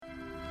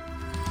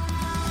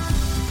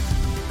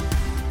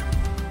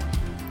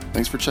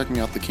Thanks for checking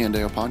out the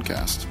Candeo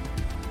podcast.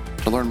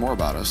 To learn more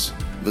about us,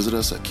 visit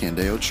us at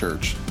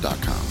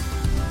candeochurch.com.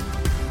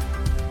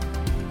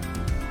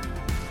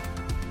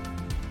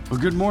 Well,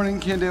 good morning,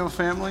 Candeo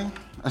family.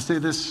 I say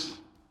this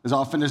as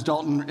often as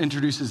Dalton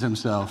introduces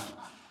himself.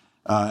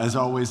 As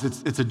always,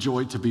 it's a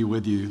joy to be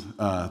with you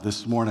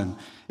this morning.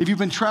 If you've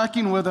been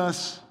tracking with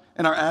us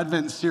in our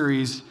Advent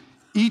series,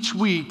 each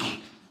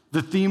week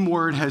the theme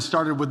word has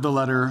started with the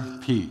letter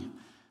P.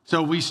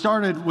 So we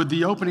started with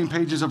the opening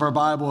pages of our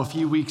Bible a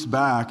few weeks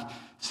back,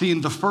 seeing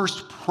the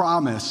first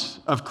promise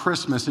of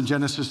Christmas in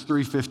Genesis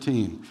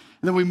 3:15. And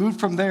then we moved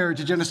from there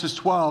to Genesis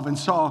 12 and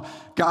saw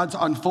God's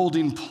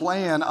unfolding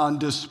plan on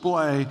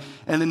display,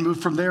 and then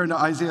moved from there into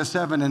Isaiah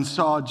 7 and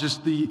saw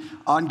just the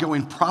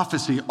ongoing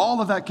prophecy,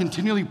 all of that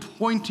continually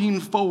pointing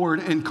forward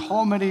and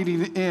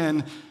culminating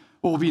in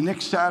what will be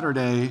next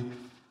Saturday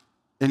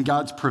in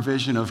God's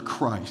provision of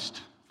Christ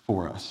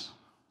for us.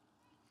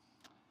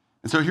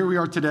 And so here we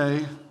are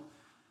today,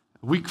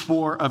 week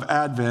 4 of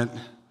Advent,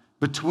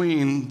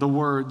 between the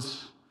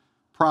words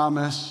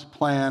promise,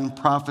 plan,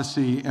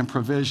 prophecy, and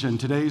provision.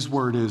 Today's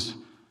word is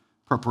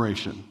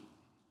preparation.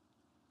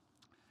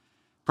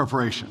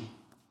 Preparation.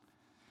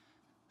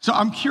 So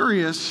I'm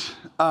curious,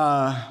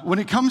 when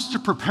it comes to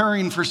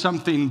preparing for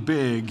something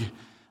big,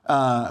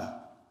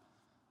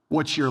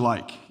 what's your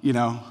like? You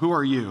know, who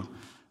are you?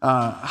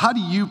 How do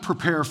you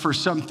prepare for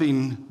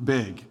something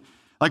big?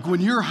 Like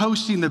when you're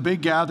hosting the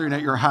big gathering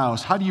at your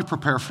house, how do you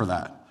prepare for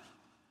that?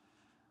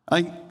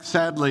 I think,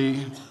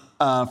 sadly,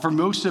 for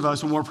most of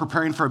us, when we're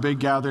preparing for a big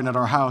gathering at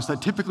our house,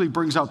 that typically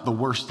brings out the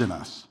worst in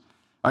us,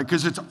 right?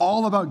 Because it's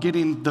all about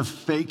getting the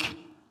fake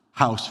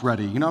house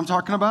ready. You know what I'm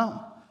talking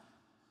about?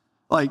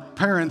 Like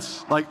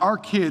parents, like our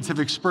kids have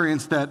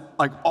experienced that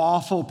like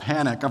awful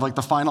panic of like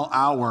the final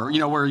hour, you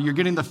know, where you're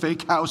getting the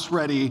fake house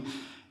ready.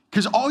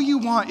 Because all you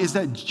want is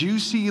that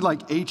juicy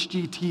like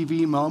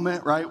HGTV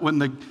moment, right? When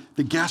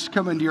the guests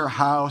come into your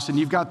house and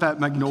you've got that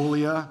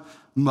Magnolia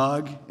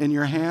mug in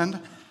your hand.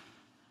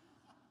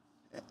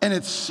 And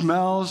it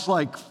smells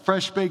like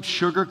fresh baked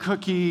sugar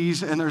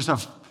cookies, and there's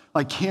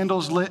like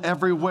candles lit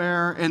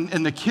everywhere,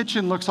 and the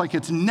kitchen looks like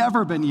it's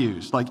never been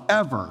used, like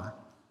ever.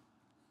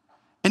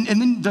 And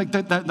then like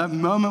that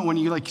moment when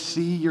you like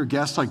see your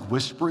guests like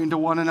whispering to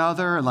one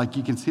another, and like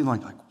you can see them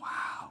like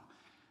wow.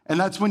 And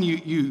that's when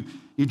you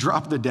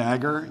drop the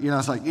dagger. You know,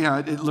 it's like, you know,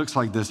 it looks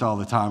like this all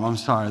the time. I'm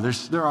sorry,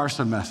 there are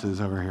some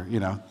messes over here, you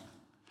know.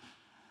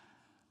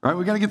 Right,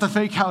 we got to get the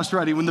fake house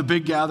ready when the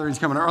big gathering's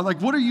coming. Or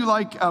like, what are you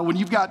like when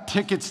you've got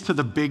tickets to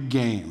the big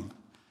game?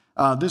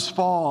 This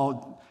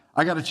fall,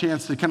 I got a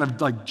chance to kind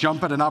of like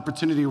jump at an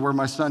opportunity where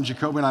my son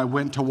Jacoby and I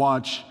went to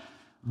watch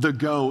the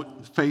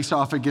GOAT face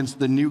off against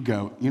the new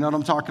GOAT. You know what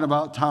I'm talking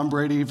about? Tom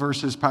Brady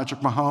versus Patrick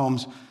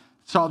Mahomes.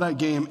 Saw that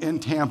game in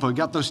Tampa,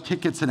 got those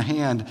tickets in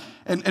hand.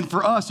 And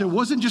for us, it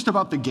wasn't just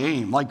about the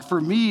game. Like for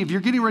me, if you're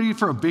getting ready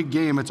for a big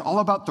game, it's all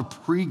about the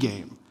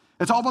pregame.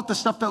 It's all about the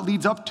stuff that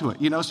leads up to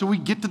it, you know? So we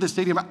get to the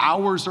stadium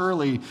hours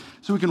early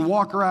so we can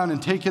walk around and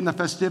take in the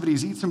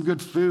festivities, eat some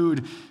good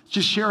food,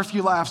 just share a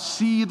few laughs,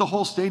 see the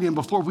whole stadium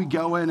before we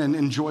go in and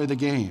enjoy the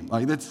game.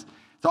 Like it's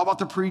all about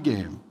the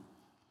pregame.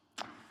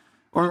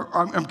 Or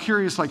I'm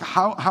curious, like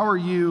how are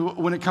you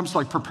when it comes to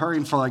like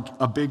preparing for like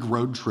a big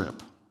road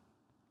trip?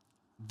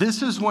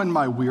 This is when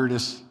my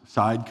weirdest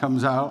side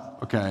comes out,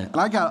 okay? And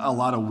I got a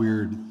lot of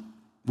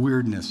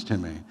weirdness to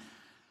me.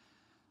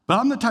 But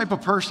I'm the type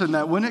of person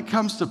that when it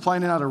comes to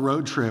planning out a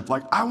road trip,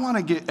 like I want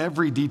to get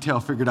every detail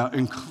figured out,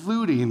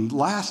 including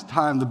last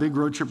time, the big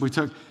road trip we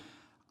took,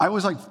 I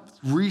was like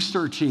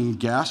researching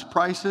gas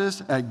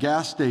prices at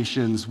gas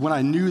stations when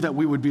I knew that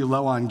we would be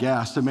low on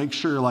gas to make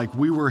sure like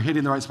we were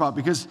hitting the right spot.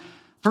 Because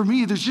for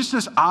me, there's just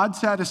this odd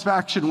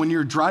satisfaction when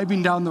you're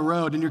driving down the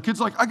road and your kid's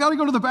like, I got to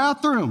go to the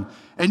bathroom.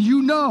 And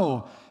you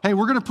know, hey,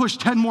 we're going to push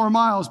 10 more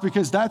miles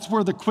because that's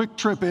where the quick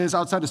trip is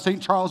outside of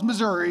St. Charles,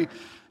 Missouri.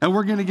 And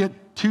we're going to get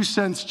 2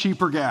 cents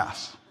cheaper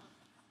gas.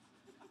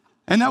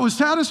 And that was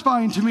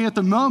satisfying to me at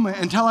the moment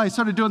until I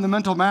started doing the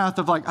mental math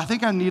of like, I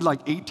think I need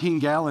like 18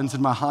 gallons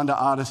in my Honda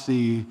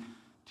Odyssey,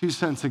 2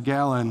 cents a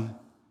gallon,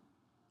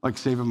 like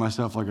saving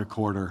myself like a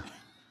quarter.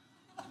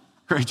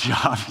 Great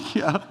job,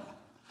 yeah.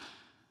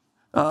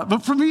 But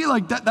for me,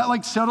 like that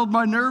like settled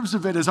my nerves a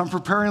bit as I'm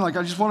preparing. Like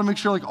I just want to make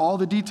sure like all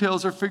the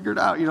details are figured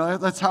out. You know,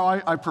 that's how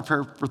I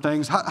prepare for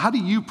things. How do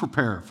you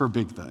prepare for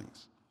big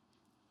things?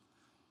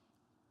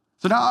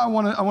 So now I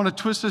want to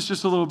twist this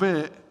just a little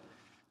bit.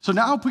 So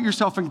now put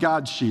yourself in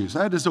God's shoes.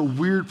 That is a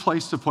weird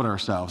place to put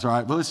ourselves, all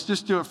right? But let's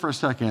just do it for a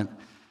second.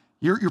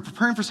 You're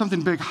preparing for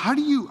something big. How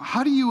do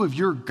you, if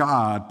you're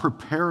God,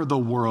 prepare the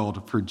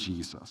world for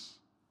Jesus?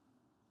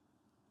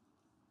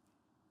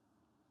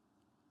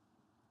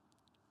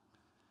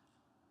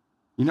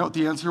 You know what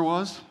the answer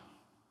was?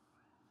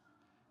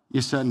 You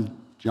send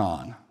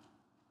John,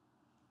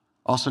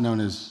 also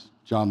known as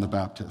John the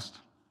Baptist.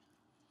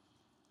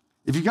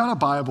 If you got a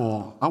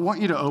Bible, I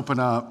want you to open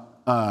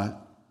up to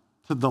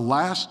the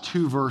last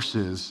 2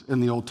 verses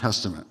in the Old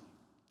Testament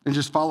and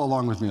just follow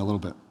along with me a little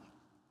bit.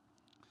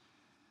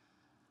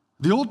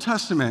 The Old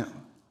Testament,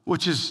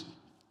 which is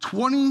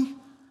 20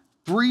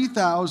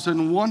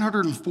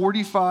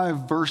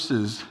 3,145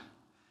 verses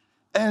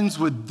ends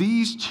with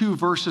these two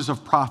verses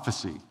of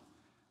prophecy.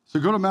 So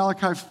go to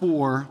Malachi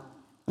 4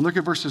 and look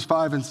at verses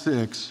 5 and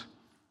 6.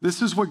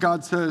 This is what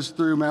God says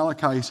through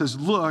Malachi. He says,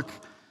 "Look,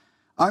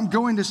 I'm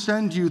going to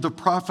send you the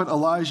prophet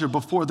Elijah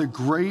before the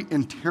great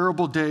and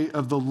terrible day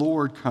of the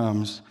Lord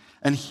comes,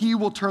 and he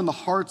will turn the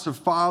hearts of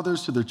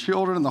fathers to their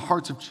children and the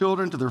hearts of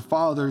children to their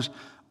fathers.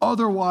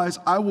 Otherwise,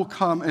 I will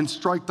come and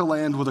strike the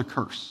land with a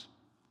curse."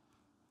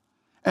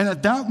 And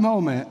at that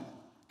moment,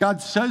 God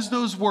says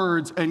those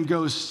words and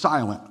goes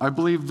silent. I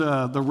believe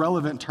the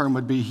relevant term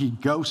would be he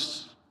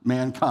ghosts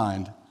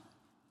mankind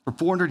for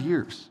 400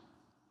 years.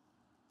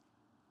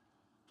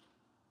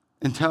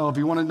 Until, if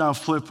you want to now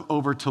flip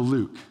over to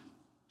Luke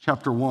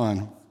chapter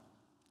 1,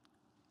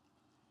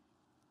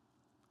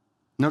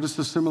 notice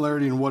the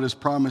similarity in what is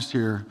promised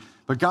here.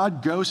 But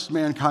God ghosts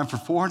mankind for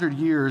 400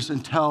 years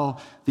until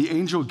the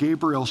angel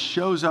Gabriel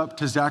shows up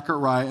to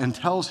Zechariah and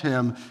tells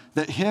him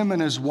that him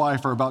and his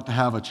wife are about to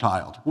have a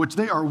child, which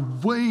they are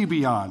way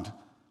beyond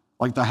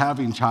like the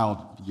having child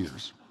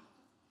years.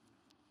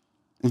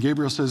 And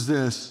Gabriel says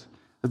this,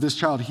 that this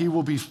child, he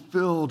will be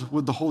filled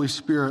with the Holy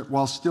Spirit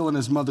while still in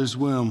his mother's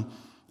womb,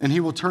 and he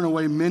will turn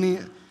away many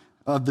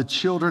of the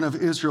children of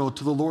Israel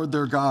to the Lord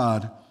their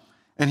God.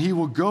 And he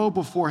will go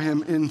before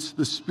him in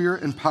the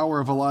spirit and power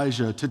of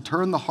Elijah to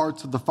turn the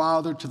hearts of the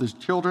father to the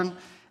children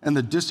and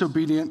the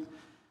disobedient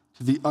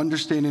to the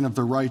understanding of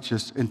the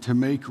righteous, and to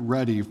make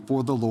ready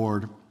for the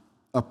Lord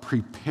a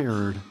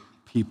prepared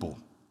people.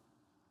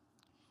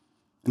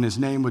 And his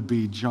name would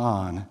be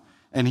John,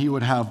 and he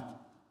would have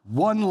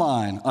one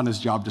line on his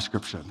job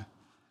description: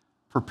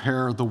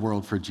 prepare the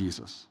world for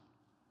Jesus.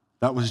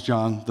 That was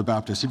John the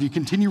Baptist. If you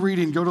continue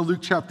reading, go to Luke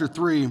chapter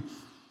 3,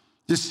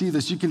 just see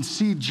this. You can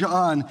see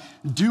John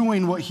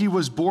doing what he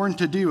was born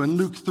to do. In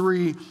Luke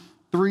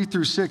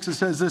 3:3-6, it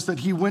says this, that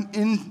he went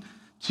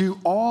into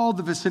all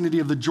the vicinity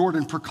of the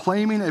Jordan,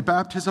 proclaiming a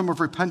baptism of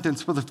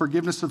repentance for the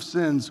forgiveness of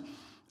sins,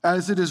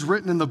 as it is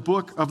written in the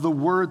book of the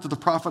words of the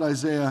prophet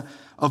Isaiah,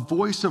 a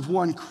voice of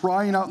one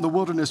crying out in the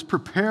wilderness,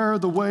 prepare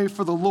the way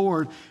for the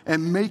Lord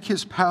and make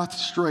his path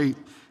straight.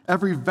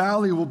 Every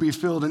valley will be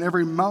filled and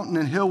every mountain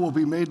and hill will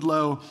be made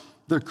low.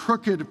 The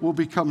crooked will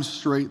become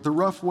straight, the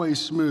rough way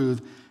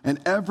smooth, and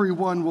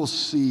everyone will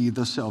see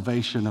the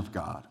salvation of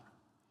God.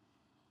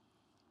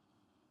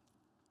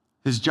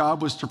 His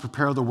job was to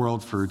prepare the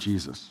world for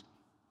Jesus.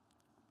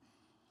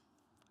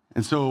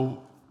 And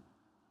so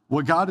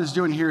what God is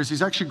doing here is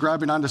he's actually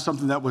grabbing onto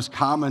something that was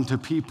common to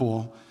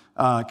people.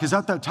 Because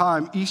at that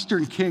time,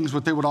 Eastern kings,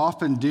 what they would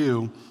often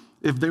do,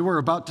 if they were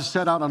about to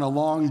set out on a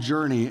long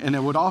journey, and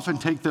it would often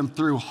take them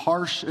through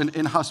harsh and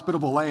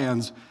inhospitable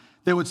lands,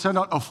 they would send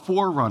out a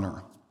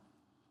forerunner.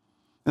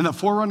 And the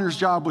forerunner's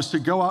job was to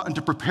go out and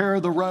to prepare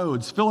the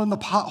roads, fill in the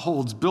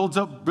potholes, build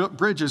up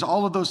bridges,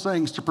 all of those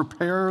things to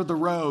prepare the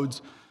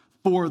roads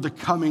for the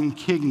coming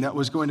king that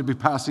was going to be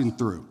passing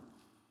through.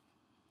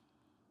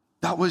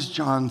 That was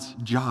John's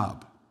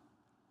job.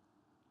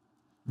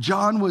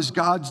 John was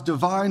God's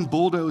divine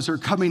bulldozer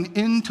coming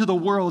into the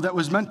world that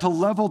was meant to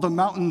level the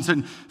mountains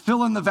and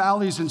fill in the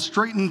valleys and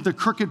straighten the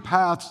crooked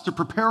paths, to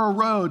prepare a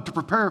road, to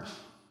prepare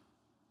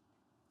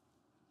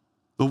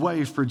the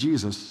way for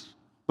Jesus.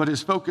 But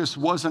his focus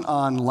wasn't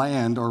on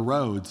land or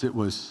roads, it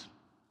was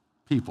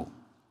people.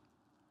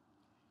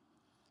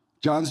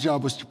 John's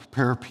job was to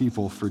prepare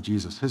people for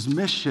Jesus. His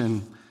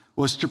mission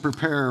was to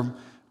prepare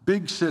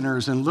big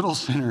sinners and little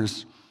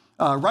sinners,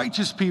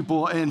 righteous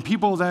people and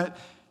people that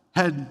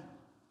had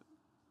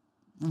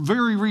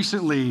very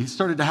recently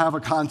started to have a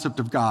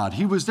concept of God.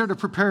 He was there to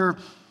prepare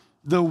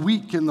the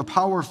weak and the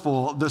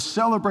powerful, the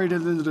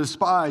celebrated and the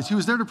despised. He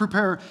was there to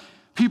prepare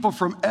people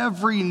from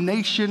every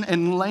nation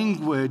and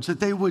language that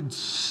they would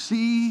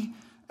see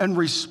and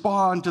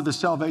respond to the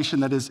salvation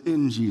that is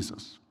in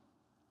Jesus.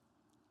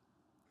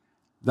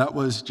 That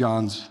was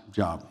John's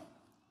job.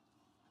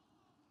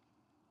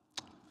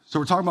 So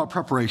we're talking about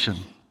preparation.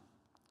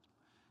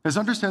 Guys,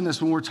 understand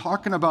this, when we're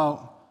talking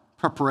about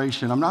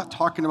preparation, I'm not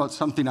talking about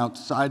something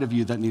outside of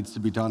you that needs to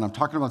be done. I'm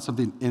talking about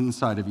something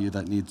inside of you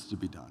that needs to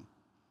be done.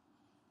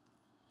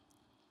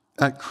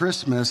 At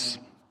Christmas,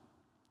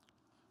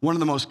 one of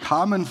the most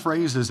common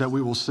phrases that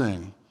we will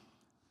sing,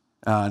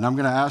 and I'm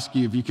going to ask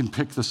you if you can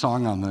pick the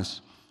song on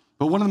this,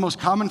 but one of the most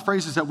common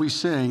phrases that we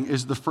sing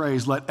is the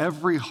phrase, let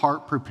every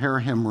heart prepare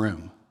him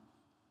room.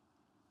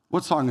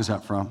 What song is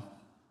that from?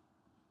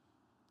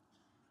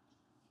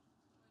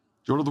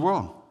 Joy to the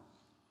World.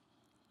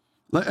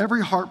 Let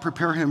every heart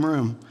prepare him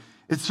room.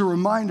 It's a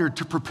reminder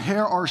to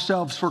prepare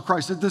ourselves for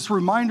Christ. This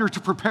reminder to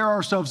prepare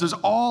ourselves is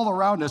all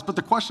around us. But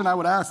the question I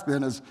would ask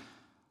then is,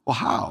 well,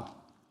 how?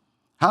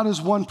 How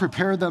does one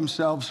prepare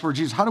themselves for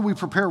Jesus? How do we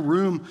prepare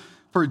room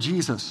for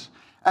Jesus?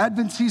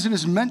 Advent season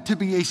is meant to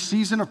be a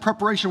season of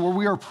preparation where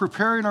we are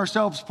preparing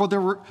ourselves for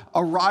the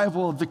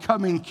arrival of the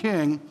coming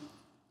King.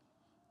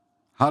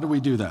 How do we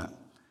do that?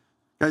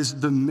 Guys,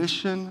 the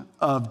mission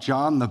of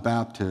John the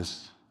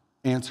Baptist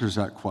answers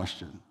that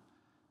question.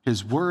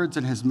 His words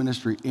and his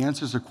ministry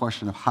answers the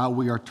question of how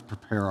we are to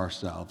prepare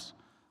ourselves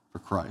for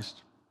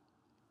Christ.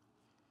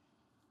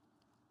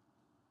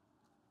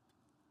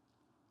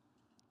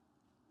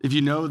 If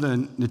you know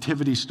the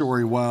nativity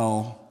story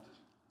well,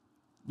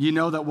 you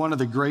know that one of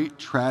the great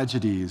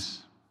tragedies,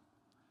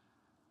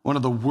 one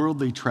of the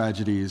worldly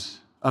tragedies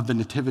of the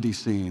nativity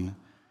scene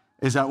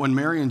is that when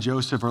Mary and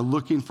Joseph are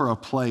looking for a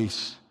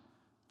place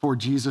for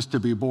Jesus to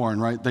be born,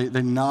 right?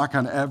 They knock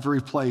on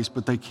every place,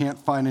 but they can't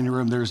find any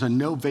room. There's a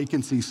no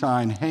vacancy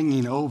sign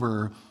hanging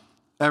over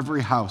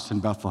every house in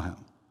Bethlehem.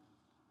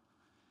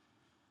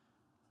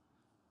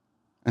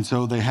 And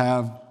so they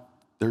have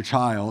their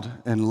child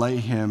and lay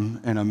him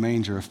in a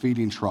manger, a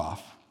feeding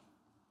trough.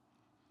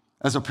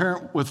 As a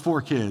parent with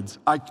 4 kids,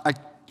 I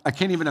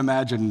can't even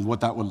imagine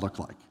what that would look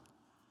like.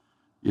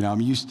 You know,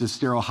 I'm used to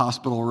sterile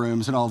hospital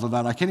rooms and all of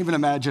that. I can't even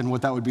imagine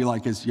what that would be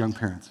like as young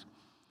parents.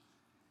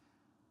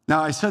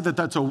 Now, I said that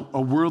that's a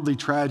worldly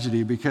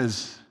tragedy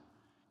because,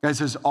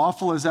 guys, as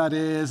awful as that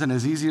is and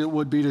as easy it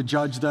would be to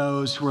judge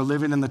those who are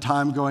living in the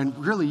time going,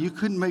 really, you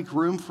couldn't make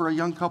room for a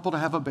young couple to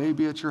have a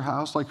baby at your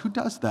house? Like, who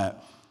does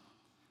that?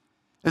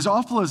 As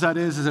awful as that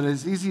is and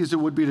as easy as it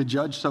would be to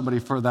judge somebody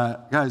for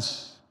that,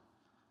 guys,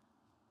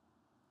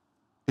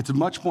 it's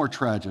much more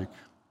tragic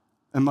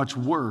and much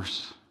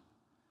worse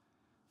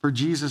for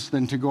Jesus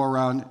than to go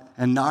around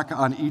and knock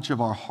on each of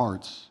our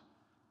hearts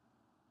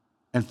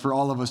and for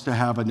all of us to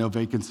have a no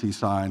vacancy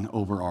sign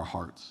over our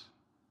hearts.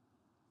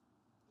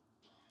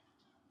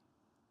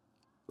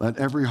 Let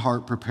every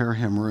heart prepare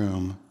him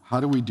room. How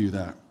do we do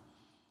that?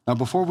 Now,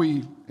 before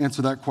we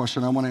answer that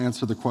question, I want to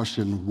answer the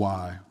question,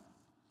 why?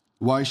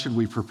 Why should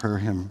we prepare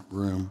him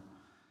room?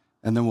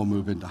 And then we'll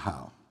move into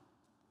how.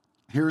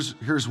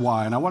 Here's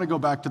why. And I want to go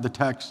back to the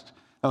text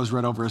that was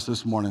read over us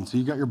this morning. So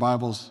you got your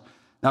Bibles.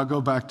 Now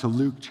go back to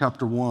Luke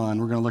chapter 1.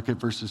 We're going to look at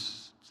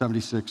verses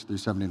 76 through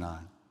 79.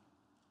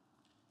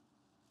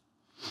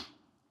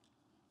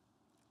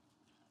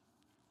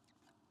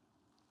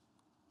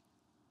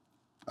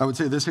 I would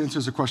say this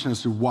answers the question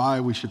as to why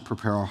we should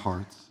prepare our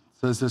hearts. It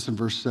says this in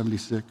verse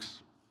 76.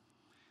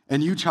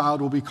 And you,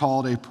 child, will be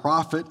called a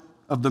prophet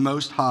of the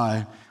Most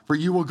High, for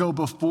you will go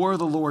before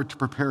the Lord to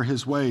prepare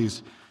his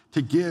ways,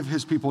 to give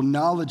his people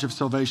knowledge of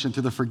salvation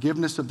to the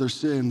forgiveness of their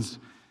sins.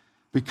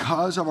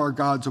 Because of our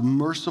God's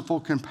merciful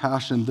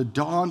compassion, the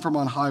dawn from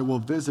on high will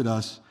visit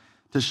us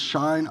to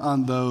shine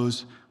on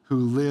those who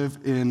live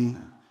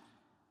in,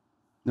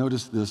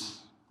 notice this,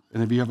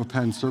 and if you have a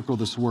pen, circle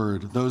this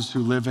word, those who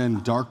live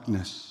in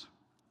darkness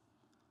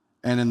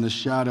and in the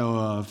shadow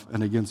of,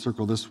 and again,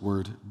 circle this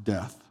word,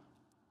 death,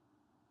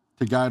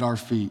 to guide our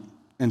feet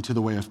into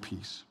the way of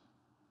peace.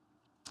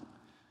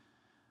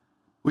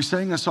 We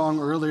sang a song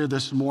earlier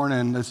this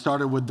morning that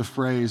started with the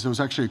phrase, it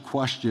was actually a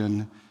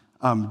question,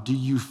 do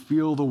you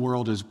feel the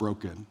world is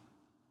broken?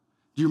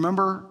 Do you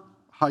remember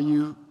how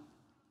you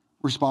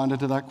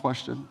responded to that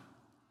question?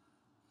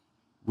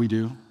 We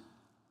do.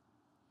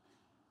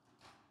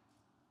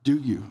 Do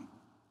you?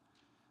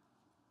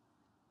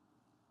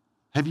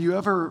 Have you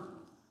ever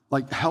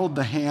held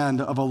the hand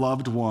of a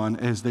loved one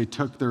as they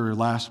took their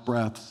last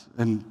breaths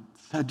and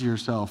said to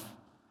yourself,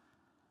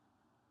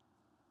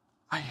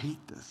 I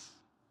hate this?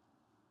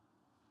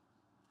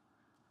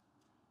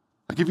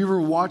 Have you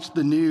ever watched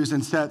the news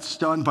and sat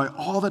stunned by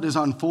all that is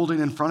unfolding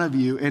in front of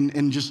you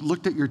and just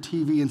looked at your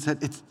TV and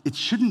said, it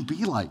shouldn't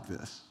be like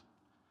this?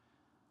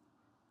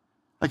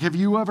 Have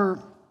you ever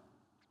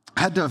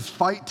had to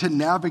fight to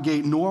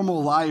navigate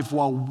normal life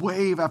while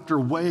wave after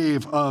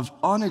wave of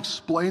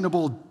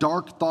unexplainable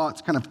dark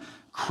thoughts kind of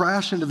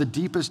crash into the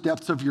deepest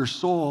depths of your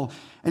soul,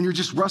 and you're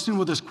just wrestling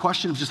with this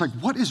question of just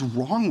what is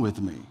wrong with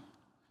me?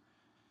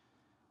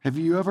 Have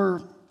you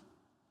ever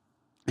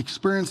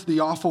experienced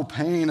the awful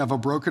pain of a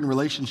broken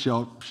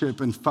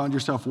relationship and found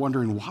yourself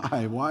wondering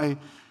why?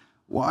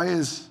 Why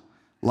is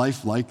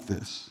life like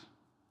this?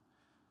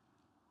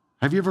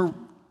 Have you ever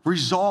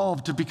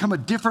resolved to become a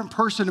different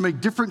person, to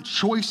make different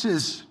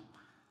choices,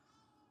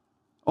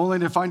 only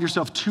to find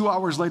yourself 2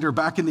 hours later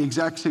back in the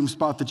exact same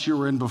spot that you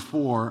were in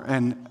before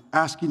and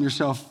asking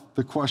yourself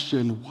the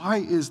question, why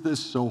is this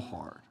so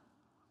hard?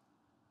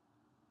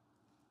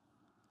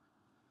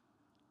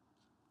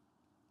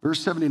 Verse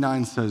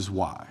 79 says,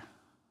 why?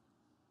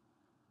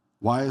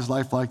 Why is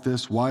life like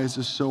this? Why is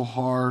this so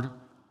hard?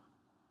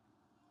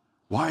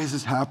 Why is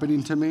this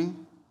happening to me?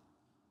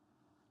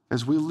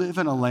 As we live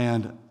in a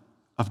land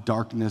of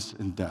darkness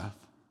and death,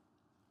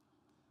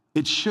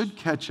 it should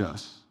catch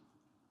us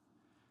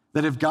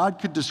that if God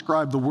could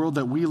describe the world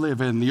that we live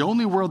in, the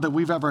only world that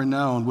we've ever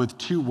known, with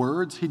 2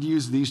 words, he'd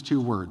use these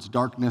 2 words,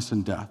 darkness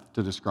and death,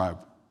 to describe.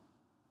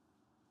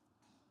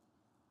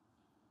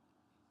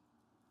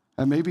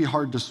 It may be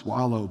hard to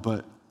swallow,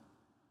 but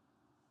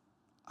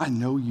I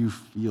know you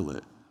feel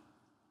it.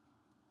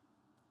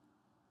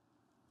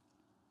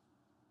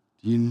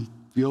 Do you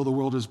feel the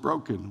world is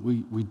broken?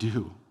 We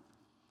do.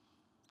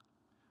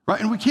 Right?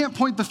 And we can't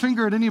point the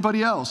finger at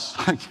anybody else.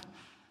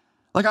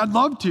 I'd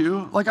love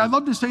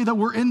to say that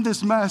we're in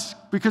this mess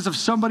because of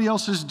somebody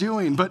else's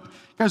doing. But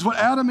guys, what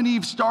Adam and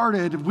Eve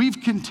started, we've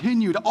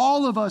continued.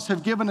 All of us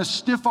have given a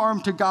stiff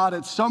arm to God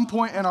at some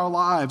point in our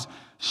lives,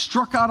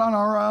 struck out on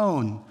our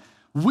own.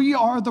 We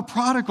are the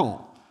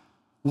prodigal.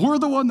 We're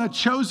the one that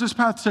chose this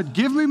path, said,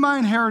 give me my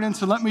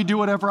inheritance and let me do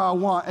whatever I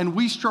want. And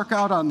we struck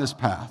out on this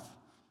path.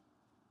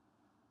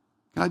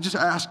 Can I just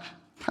ask,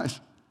 guys,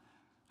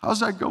 how's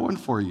that going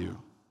for you?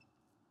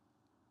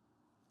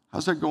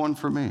 How's that going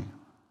for me?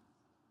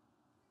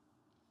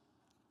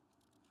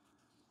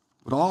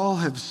 But all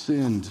have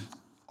sinned.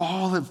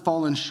 All have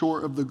fallen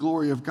short of the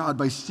glory of God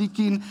by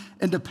seeking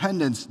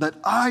independence, that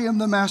I am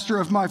the master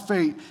of my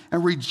fate,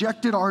 and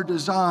rejected our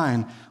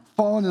design,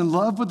 fallen in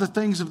love with the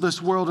things of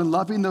this world and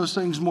loving those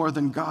things more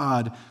than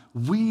God.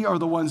 We are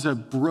the ones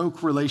that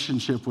broke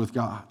relationship with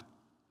God.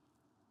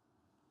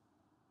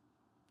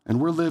 And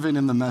we're living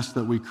in the mess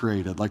that we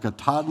created, like a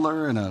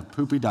toddler in a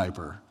poopy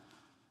diaper.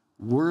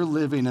 We're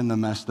living in the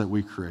mess that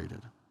we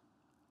created.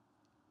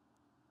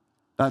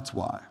 That's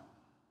why.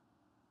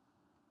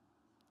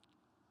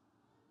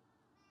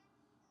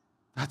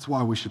 That's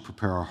why we should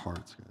prepare our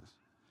hearts, guys.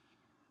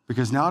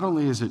 Because not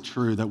only is it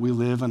true that we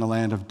live in a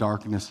land of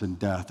darkness and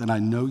death, and I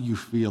know you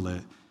feel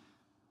it,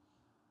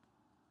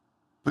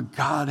 but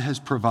God has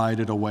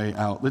provided a way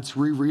out. Let's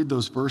reread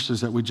those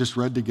verses that we just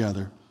read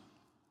together.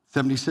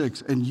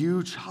 76, and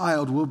you,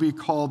 child, will be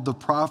called the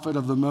prophet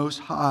of the Most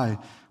High,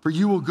 for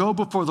you will go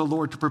before the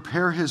Lord to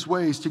prepare his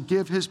ways, to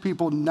give his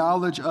people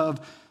knowledge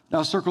of,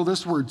 now circle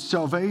this word,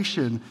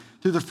 salvation,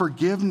 through the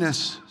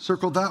forgiveness,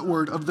 circle that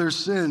word, of their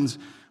sins,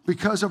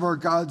 because of our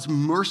God's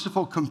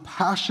merciful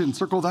compassion,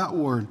 circle that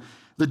word.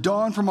 The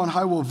dawn from on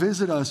high will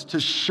visit us to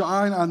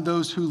shine on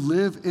those who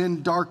live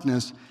in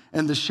darkness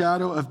and the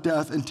shadow of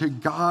death, and to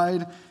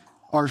guide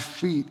our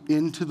feet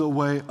into the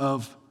way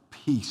of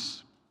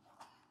peace.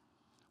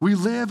 We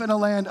live in a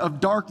land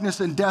of darkness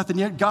and death, and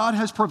yet God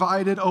has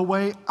provided a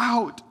way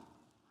out.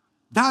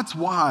 That's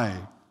why.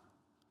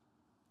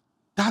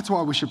 That's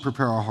why we should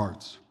prepare our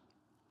hearts.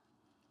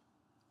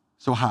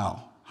 So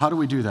how? How do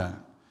we do that?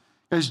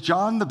 As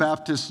John the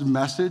Baptist's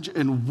message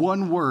in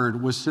one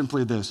word was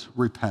simply this: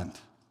 repent.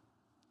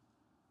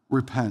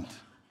 Repent.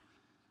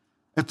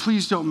 And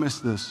please don't miss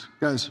this.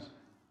 Guys,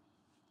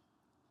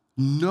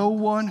 no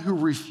one who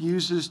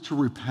refuses to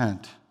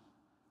repent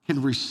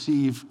can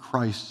receive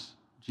Christ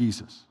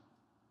Jesus.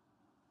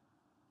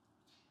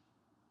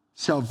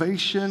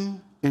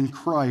 Salvation in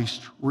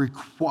Christ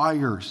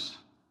requires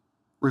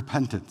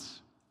repentance.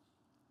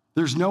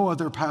 There's no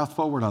other path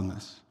forward on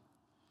this.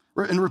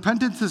 And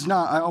repentance is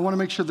not, I want to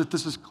make sure that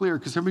this is clear,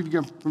 because some of you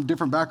come from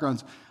different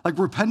backgrounds. Like,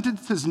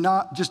 repentance is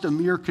not just a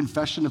mere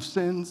confession of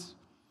sins.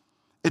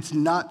 It's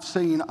not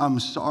saying I'm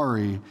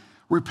sorry.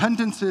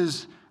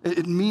 Repentance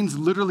it means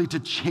literally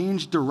to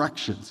change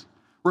directions.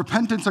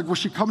 Repentance, like what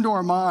should come to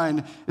our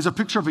mind, is a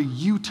picture of a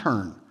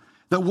U-turn.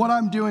 That what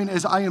I'm doing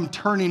is I am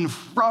turning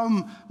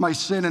from my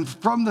sin and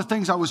from the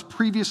things I was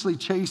previously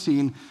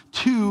chasing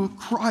to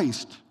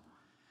Christ.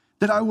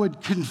 That I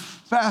would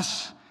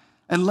confess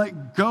and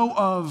let go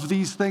of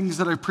these things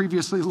that I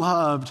previously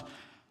loved,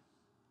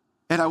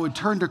 and I would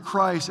turn to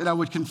Christ and I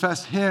would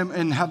confess him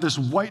and have this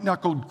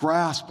white-knuckled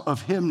grasp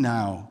of him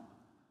now.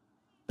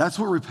 That's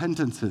what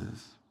repentance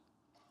is.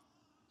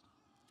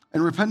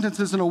 And repentance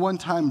isn't a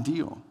one-time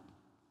deal.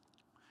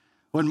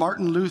 When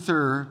Martin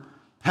Luther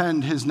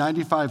penned his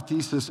 95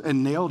 Thesis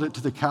and nailed it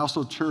to the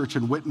Castle Church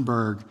in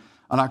Wittenberg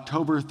on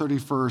October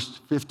 31st,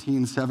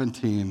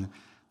 1517,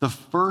 the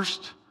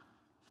first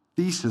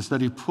thesis that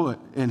he put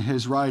in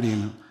his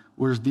writing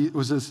was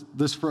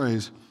this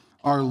phrase: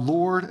 our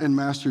Lord and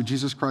Master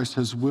Jesus Christ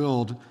has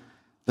willed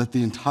that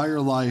the entire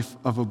life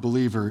of a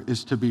believer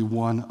is to be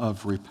one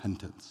of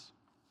repentance.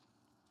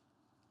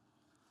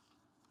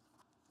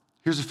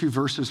 Here's a few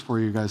verses for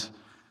you guys.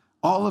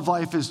 All of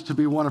life is to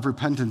be one of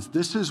repentance.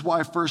 This is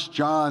why 1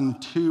 John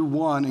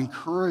 2:1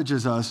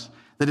 encourages us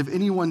that if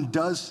anyone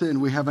does sin,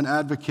 we have an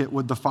advocate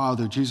with the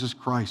Father, Jesus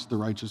Christ, the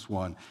righteous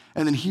one.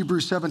 And then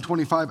Hebrews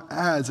 7:25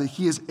 adds that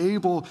he is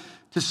able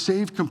to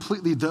save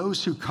completely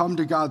those who come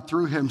to God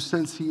through him,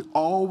 since he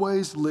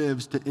always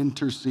lives to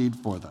intercede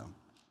for them.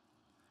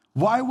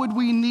 Why would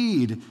we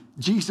need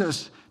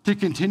Jesus to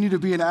continue to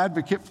be an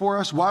advocate for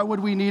us? Why would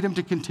we need him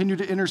to continue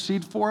to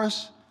intercede for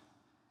us?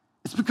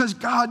 It's because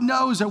God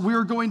knows that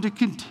we're going to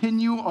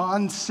continue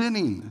on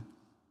sinning.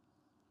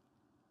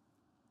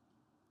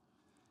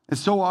 And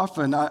so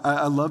often,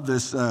 I love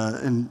this,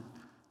 in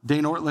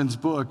Dane Ortland's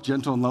book,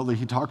 Gentle and Lowly,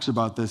 he talks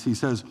about this. He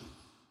says,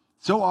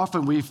 so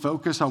often we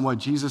focus on what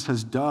Jesus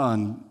has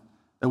done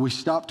that we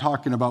stop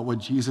talking about what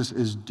Jesus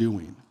is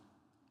doing.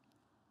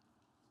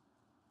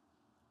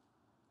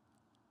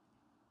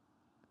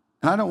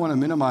 And I don't want to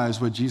minimize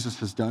what Jesus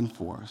has done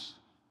for us,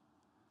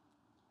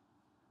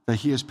 that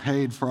he has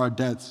paid for our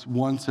debts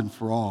once and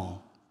for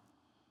all.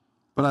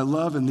 But I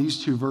love in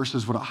these two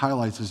verses what it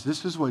highlights is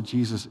this is what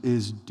Jesus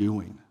is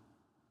doing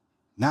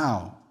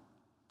now,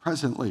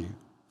 presently,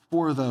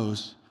 for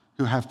those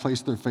who have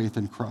placed their faith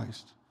in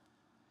Christ.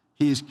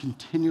 He is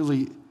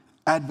continually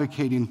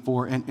advocating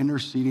for and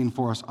interceding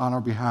for us on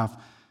our behalf,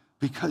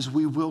 because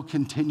we will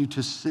continue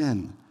to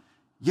sin.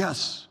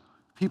 Yes,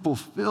 people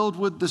filled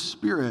with the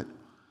Spirit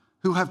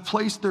who have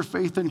placed their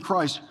faith in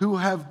Christ, who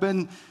have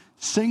been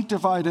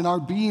sanctified and are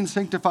being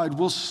sanctified,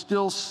 will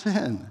still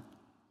sin.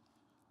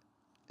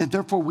 And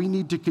therefore, we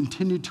need to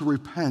continue to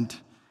repent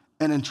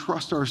and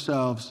entrust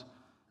ourselves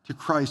to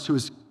Christ, who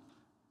is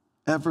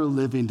ever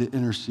living to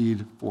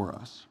intercede for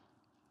us.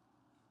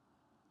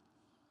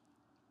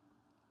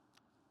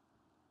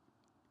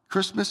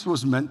 Christmas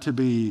was meant to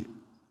be,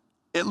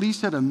 at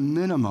least at a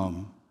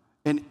minimum,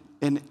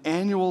 an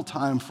annual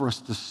time for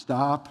us to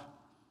stop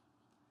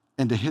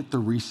and to hit the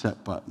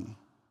reset button.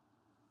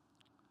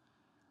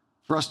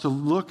 For us to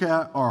look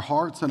at our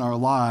hearts and our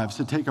lives,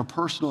 to take a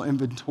personal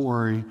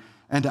inventory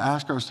and to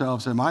ask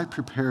ourselves, am I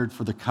prepared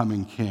for the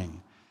coming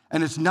King?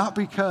 And it's not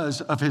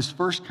because of his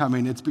first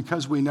coming, it's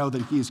because we know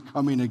that he is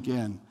coming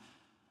again.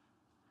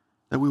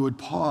 That we would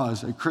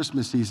pause at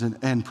Christmas season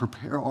and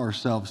prepare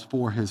ourselves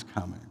for his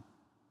coming.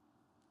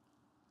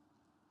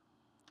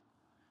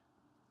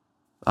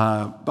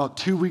 About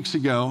 2 weeks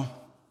ago,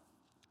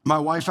 my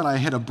wife and I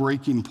hit a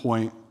breaking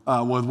point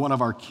with one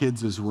of our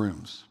kids'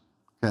 rooms,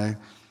 okay?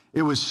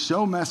 It was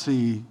so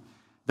messy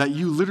that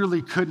you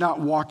literally could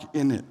not walk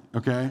in it,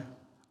 okay?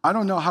 I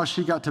don't know how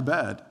she got to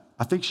bed.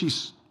 I think she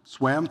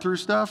swam through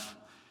stuff,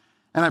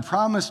 and I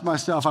promised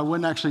myself I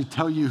wouldn't actually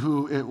tell you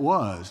who it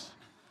was.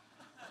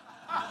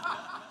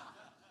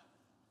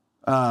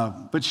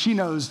 But she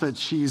knows that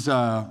she's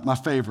my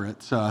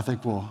favorite, so I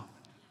think we'll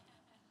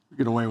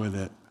get away with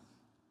it.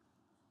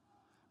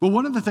 But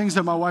one of the things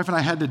that my wife and I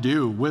had to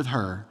do with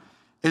her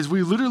is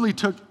we literally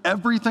took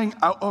everything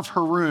out of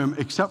her room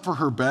except for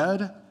her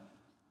bed,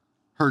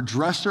 her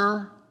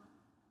dresser,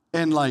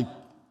 and like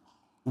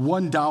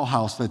one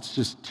dollhouse that's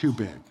just too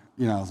big.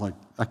 You know, I was like,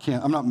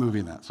 I'm not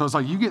moving that. So it's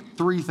like, you get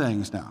 3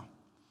 things now.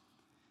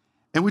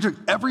 And we took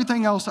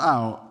everything else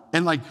out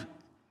and like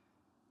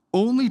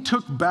only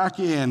took back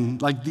in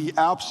like the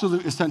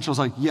absolute essentials,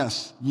 like,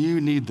 yes,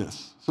 you need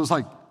this. So it's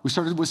like, we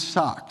started with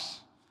socks.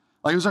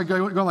 Like it was like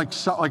going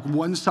like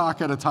one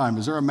sock at a time.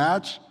 Is there a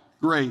match?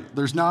 Great.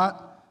 There's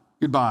not?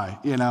 Goodbye.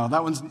 You know,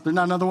 there's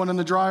not another one in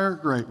the dryer?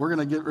 Great. We're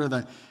going to get rid of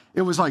that.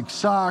 It was like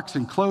socks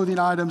and clothing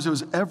items. It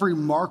was every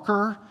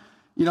marker.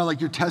 You know, like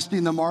you're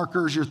testing the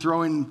markers. You're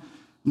throwing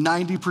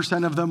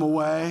 90% of them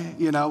away.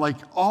 You know, like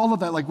all of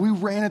that. Like we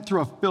ran it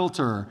through a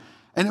filter.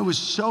 And it was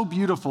so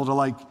beautiful to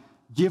like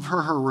give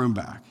her room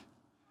back.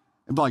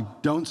 And be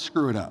like, don't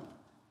screw it up.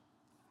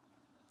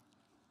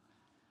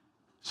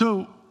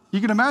 So you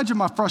can imagine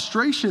my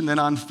frustration then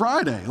on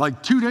Friday,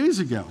 like 2 days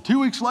ago, 2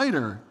 weeks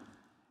later.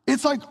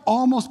 It's like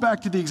almost back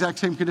to the exact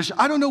same condition.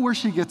 I don't know where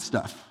she gets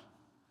stuff.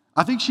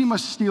 I think she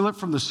must steal it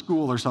from the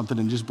school or something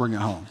and just bring it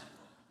home.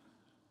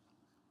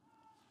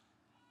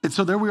 And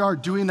so there we are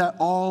doing that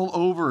all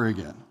over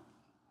again.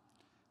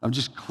 I'm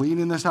just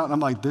cleaning this out, and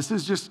I'm like, this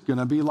is just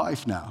gonna be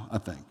life now, I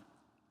think.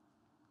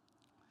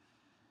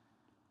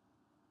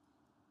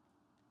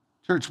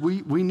 Church,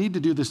 we need to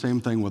do the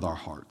same thing with our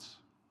hearts.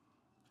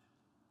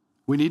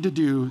 We need to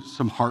do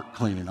some heart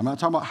cleaning. I'm not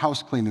talking about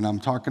house cleaning, I'm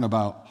talking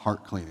about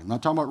heart cleaning. I'm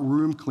not talking about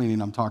room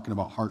cleaning, I'm talking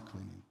about heart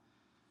cleaning.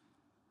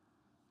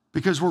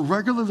 Because we're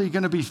regularly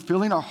going to be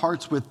filling our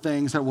hearts with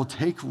things that will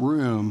take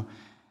room.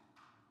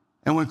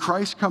 And when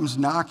Christ comes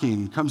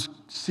knocking, comes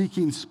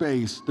seeking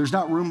space, there's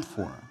not room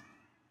for him.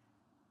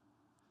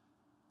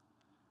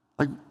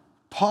 Like,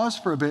 pause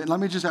for a bit and let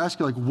me just ask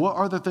you, like, what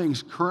are the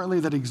things currently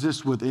that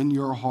exist within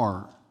your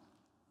heart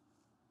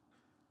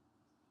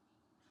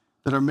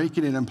that are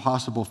making it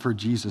impossible for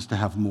Jesus to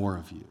have more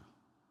of you?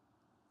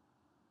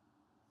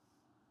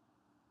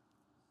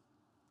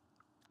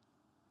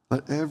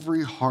 Let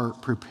every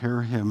heart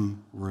prepare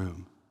him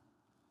room.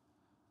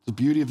 The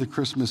beauty of the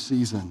Christmas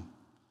season,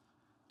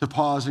 to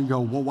pause and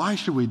go, well, why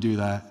should we do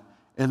that?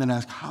 And then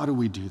ask, how do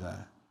we do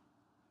that?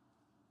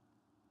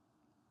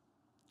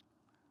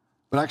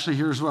 But actually,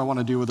 here's what I want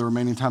to do with the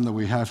remaining time that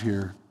we have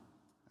here.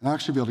 And I'll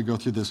actually be able to go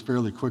through this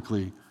fairly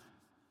quickly.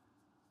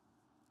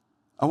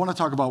 I want to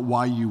talk about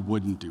why you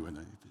wouldn't do any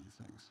of these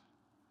things.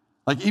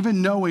 Like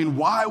even knowing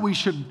why we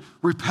should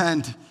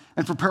repent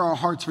and prepare our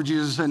hearts for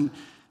Jesus and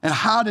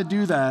how to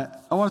do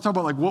that, I want to talk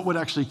about like what would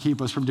actually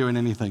keep us from doing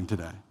anything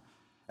today.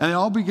 And it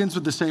all begins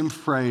with the same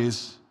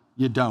phrase,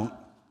 you don't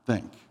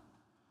think.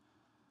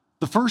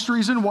 The first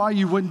reason why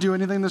you wouldn't do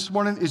anything this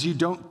morning is you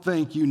don't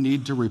think you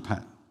need to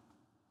repent.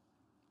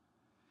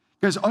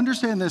 Guys,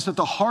 understand this, that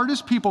the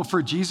hardest people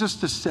for Jesus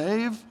to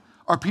save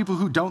are people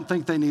who don't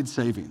think they need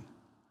saving.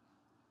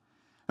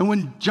 And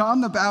when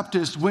John the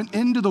Baptist went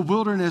into the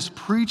wilderness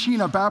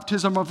preaching a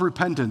baptism of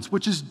repentance,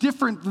 which is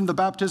different than the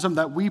baptism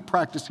that we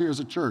practice here as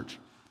a church,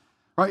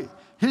 right?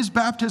 His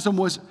baptism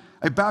was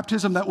a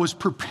baptism that was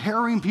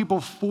preparing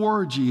people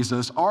for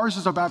Jesus. Ours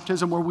is a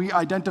baptism where we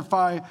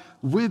identify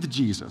with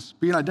Jesus,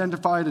 being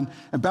identified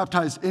and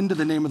baptized into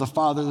the name of the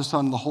Father, the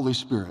Son, and the Holy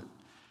Spirit.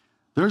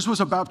 Theirs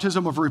was a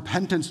baptism of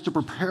repentance to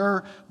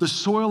prepare the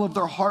soil of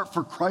their heart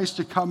for Christ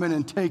to come in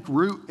and take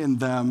root in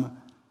them.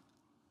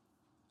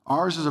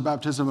 Ours is a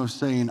baptism of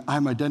saying,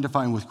 I'm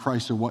identifying with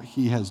Christ and what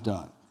he has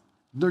done.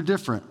 They're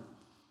different.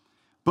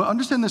 But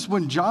understand this,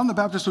 when John the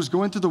Baptist was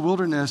going through the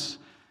wilderness,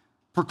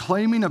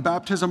 proclaiming a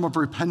baptism of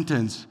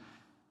repentance,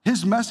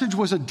 his message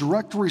was a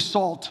direct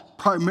result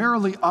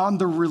primarily on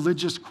the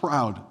religious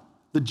crowd,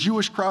 the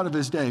Jewish crowd of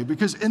his day,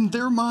 because in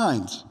their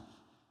minds,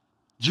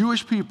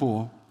 Jewish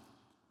people,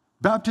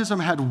 baptism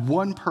had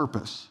one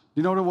purpose.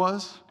 You know what it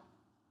was?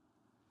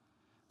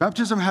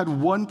 Baptism had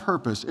one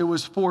purpose. It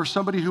was for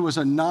somebody who was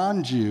a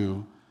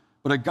non-Jew,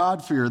 but a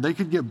God-fearer. They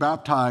could get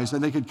baptized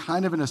and they could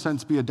kind of, in a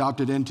sense, be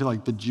adopted into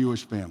like the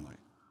Jewish family.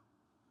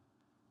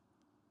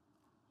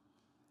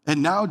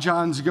 And now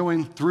John's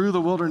going through the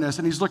wilderness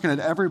and he's looking at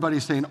everybody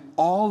saying,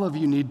 all of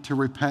you need to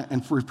repent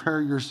and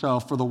prepare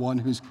yourself for the one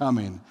who's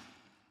coming.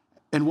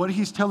 And what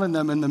he's telling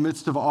them in the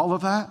midst of all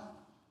of that,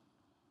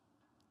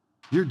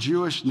 your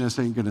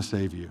Jewishness ain't gonna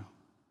save you.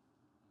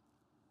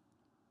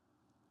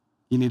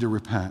 You need to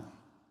repent.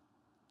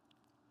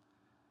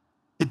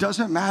 It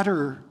doesn't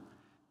matter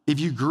if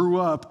you grew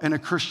up in a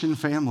Christian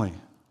family.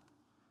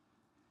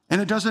 And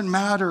it doesn't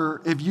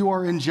matter if you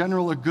are in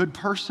general a good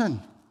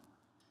person.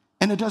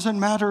 And it doesn't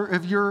matter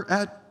if you're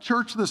at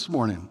church this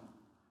morning.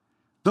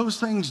 Those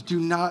things do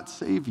not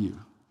save you.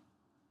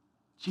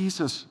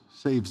 Jesus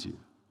saves you.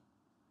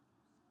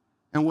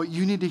 And what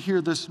you need to hear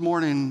this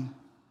morning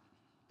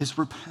is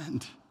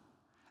repent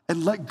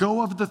and let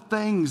go of the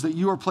things that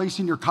you are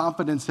placing your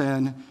confidence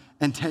in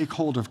and take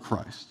hold of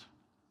Christ.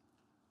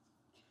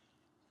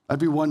 That'd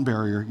be one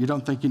barrier. You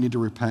don't think you need to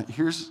repent.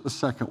 Here's a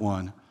second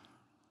one.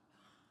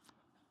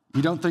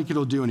 You don't think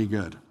it'll do any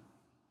good.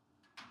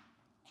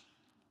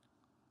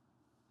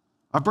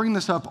 I bring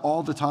this up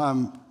all the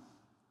time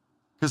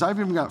because I've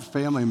even got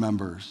family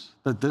members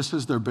that this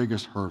is their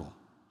biggest hurdle.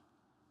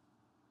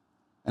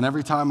 And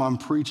every time I'm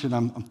preaching,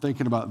 I'm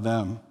thinking about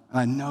them. And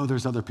I know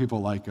there's other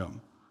people like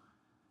them.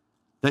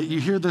 That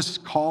you hear this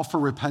call for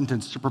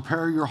repentance, to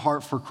prepare your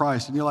heart for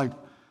Christ. And you're like,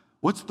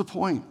 what's the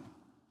point?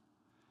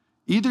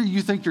 Either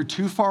you think you're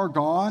too far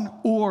gone,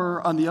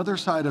 or on the other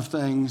side of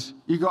things,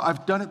 you go,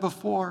 I've done it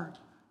before,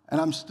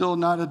 and I'm still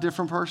not a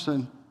different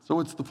person. So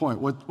what's the point?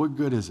 What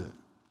good is it?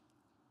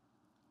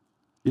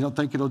 You don't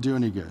think it'll do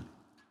any good.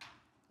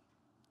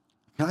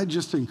 Can I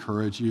just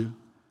encourage you?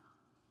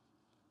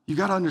 You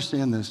got to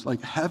understand this.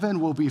 Like, heaven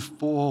will be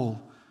full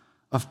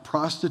of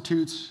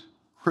prostitutes,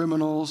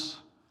 criminals,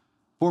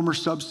 former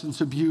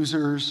substance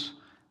abusers,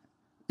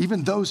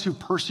 even those who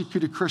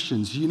persecuted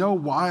Christians. You know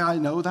why I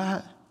know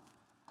that?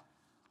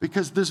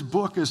 Because this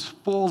book is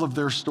full of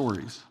their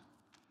stories.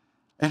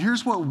 And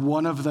here's what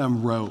one of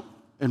them wrote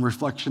in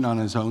reflection on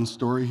his own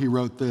story. He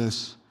wrote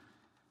this: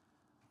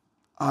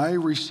 I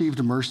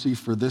received mercy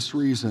for this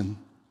reason,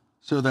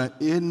 so that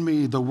in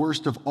me, the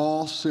worst of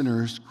all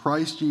sinners,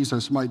 Christ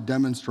Jesus might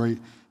demonstrate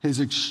his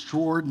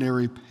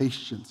extraordinary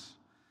patience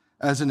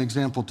as an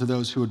example to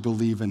those who would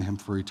believe in him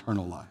for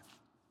eternal life.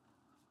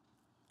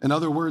 In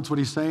other words, what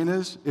he's saying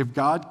is, if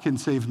God can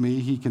save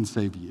me, he can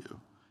save you.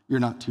 You're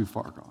not too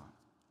far gone.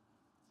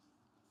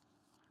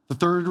 The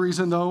third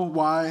reason, though,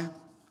 why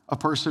a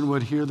person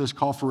would hear this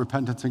call for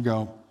repentance and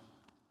go,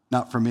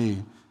 not for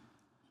me.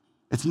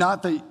 It's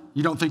not that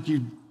you don't think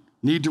you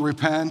need to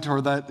repent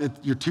or that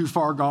you're too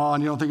far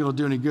gone, you don't think it'll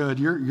do any good.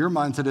 Your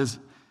mindset is,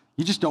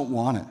 you just don't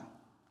want it.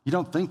 You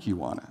don't think you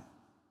want it.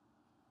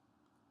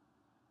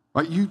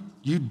 Right?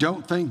 You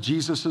don't think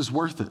Jesus is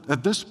worth it.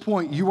 At this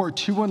point, you are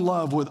too in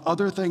love with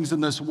other things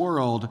in this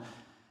world,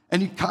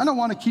 and you kind of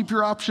want to keep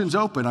your options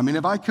open. I mean,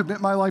 if I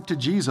commit my life to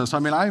Jesus, I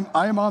mean,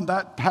 I'm on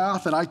that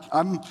path, and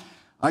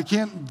I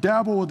can't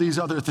dabble with these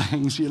other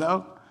things, you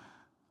know?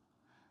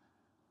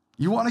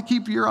 You want to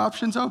keep your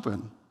options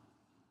open.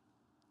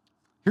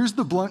 Here's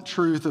the blunt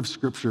truth of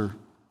Scripture.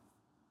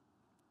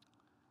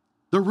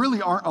 There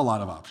really aren't a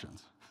lot of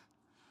options.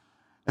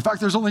 In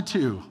fact, there's only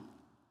two.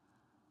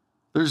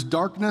 There's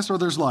darkness or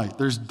there's light.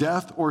 There's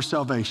death or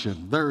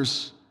salvation.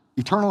 There's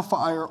eternal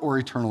fire or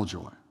eternal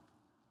joy.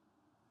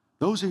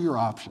 Those are your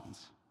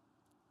options.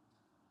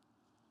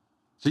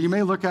 So you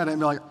may look at it and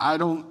be like, I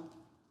don't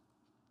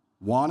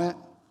want it.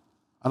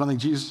 I don't think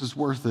Jesus is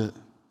worth it.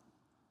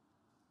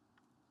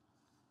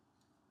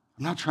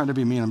 I'm not trying to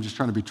be mean. I'm just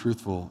trying to be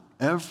truthful.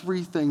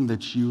 Everything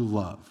that you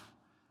love,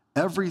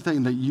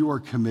 everything that you are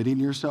committing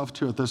yourself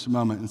to at this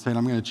moment and saying,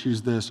 I'm going to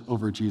choose this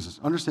over Jesus.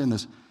 Understand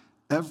this.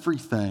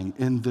 Everything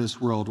in this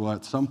world will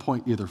at some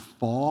point either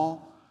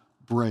fall,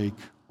 break,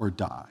 or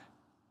die.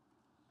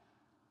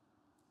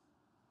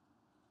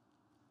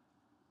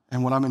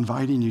 And what I'm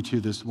inviting you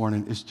to this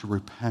morning is to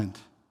repent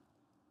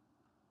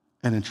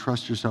and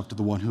entrust yourself to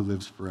the one who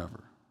lives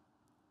forever.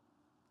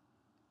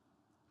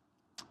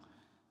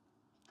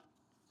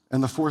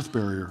 And the fourth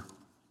barrier,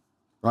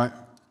 right?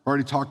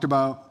 Already talked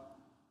about,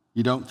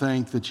 you don't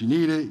think that you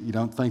need it, you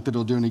don't think that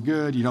it'll do any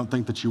good, you don't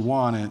think that you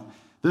want it.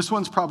 This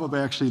one's probably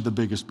actually the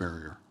biggest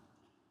barrier.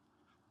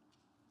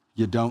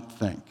 You don't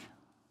think.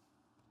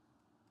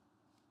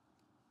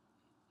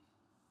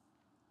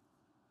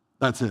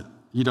 That's it.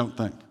 You don't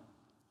think.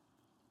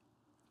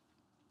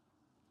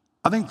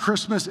 I think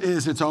Christmas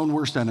is its own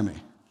worst enemy.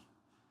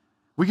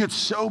 We get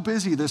so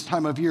busy this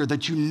time of year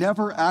that you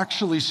never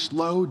actually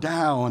slow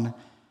down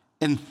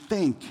and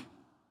think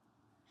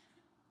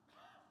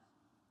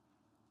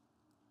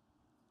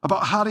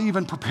about how to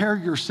even prepare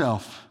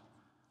yourself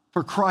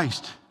for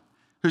Christ,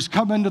 who's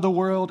come into the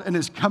world and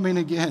is coming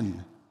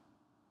again.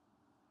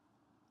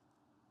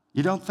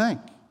 You don't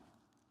think.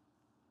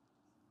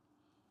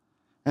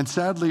 And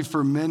sadly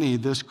for many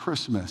this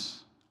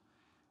Christmas,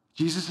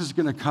 Jesus is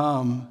going to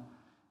come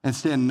and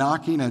stand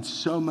knocking at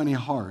so many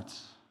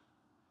hearts.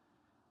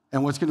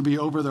 And what's going to be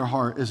over their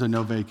heart is a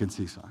no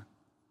vacancy sign.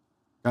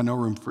 Got no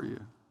room for you.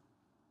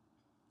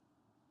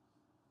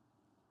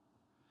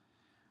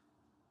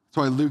 That's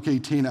why Luke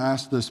 18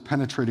 asks this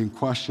penetrating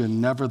question,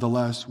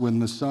 nevertheless, when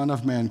the Son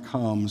of Man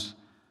comes,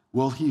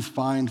 will he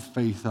find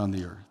faith on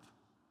the earth?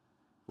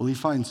 Will he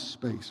find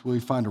space? Will he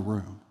find a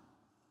room?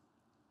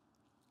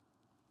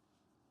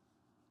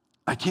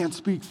 I can't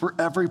speak for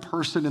every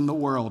person in the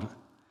world.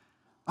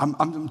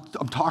 I'm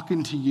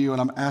talking to you and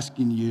I'm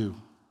asking you,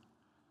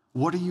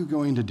 what are you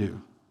going to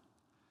do?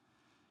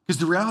 Because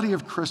the reality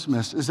of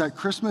Christmas is that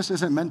Christmas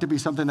isn't meant to be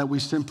something that we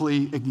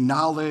simply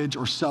acknowledge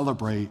or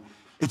celebrate.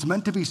 It's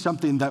meant to be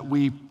something that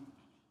we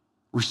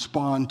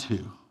respond to,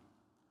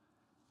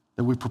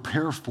 that we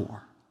prepare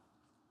for,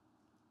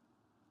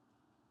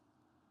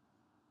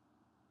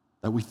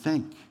 that we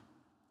think.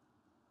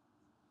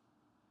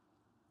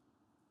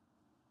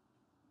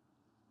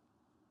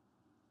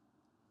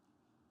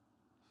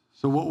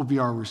 So what will be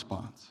our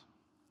response?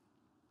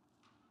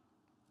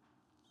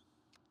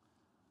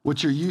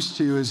 What you're used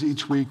to is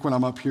each week when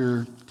I'm up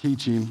here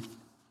teaching,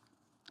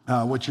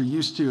 what you're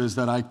used to is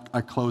that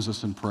I close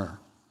us in prayer.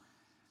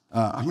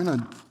 I'm going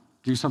to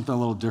do something a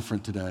little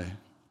different today.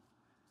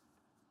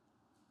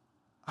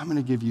 I'm going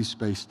to give you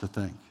space to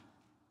think.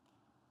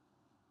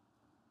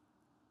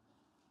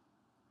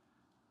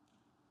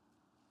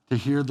 To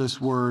hear this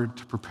word,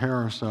 to prepare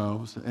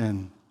ourselves,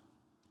 and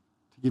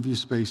to give you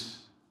space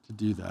to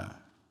do that.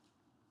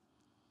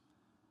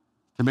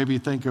 To maybe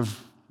think of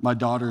my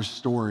daughter's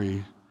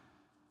story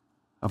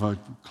of a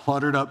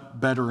cluttered up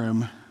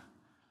bedroom,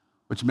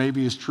 which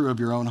maybe is true of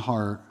your own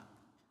heart.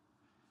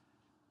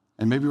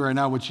 And maybe right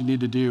now what you need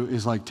to do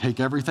is take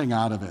everything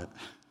out of it.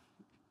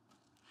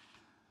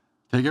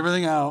 Take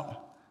everything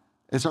out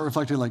and start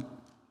reflecting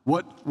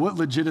what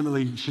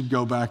legitimately should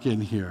go back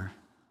in here.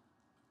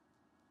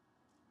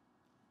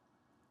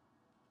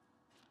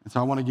 And so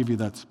I want to give you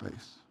that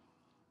space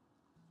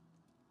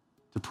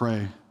to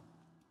pray,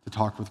 to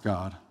talk with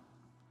God.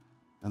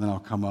 And then I'll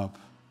come up,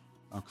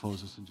 I'll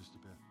close this in just a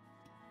bit.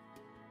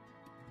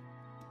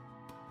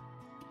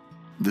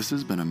 This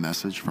has been a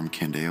message from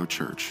Candeo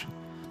Church.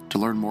 To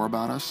learn more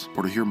about us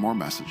or to hear more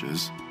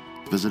messages,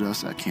 visit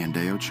us at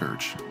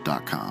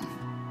candeochurch.com.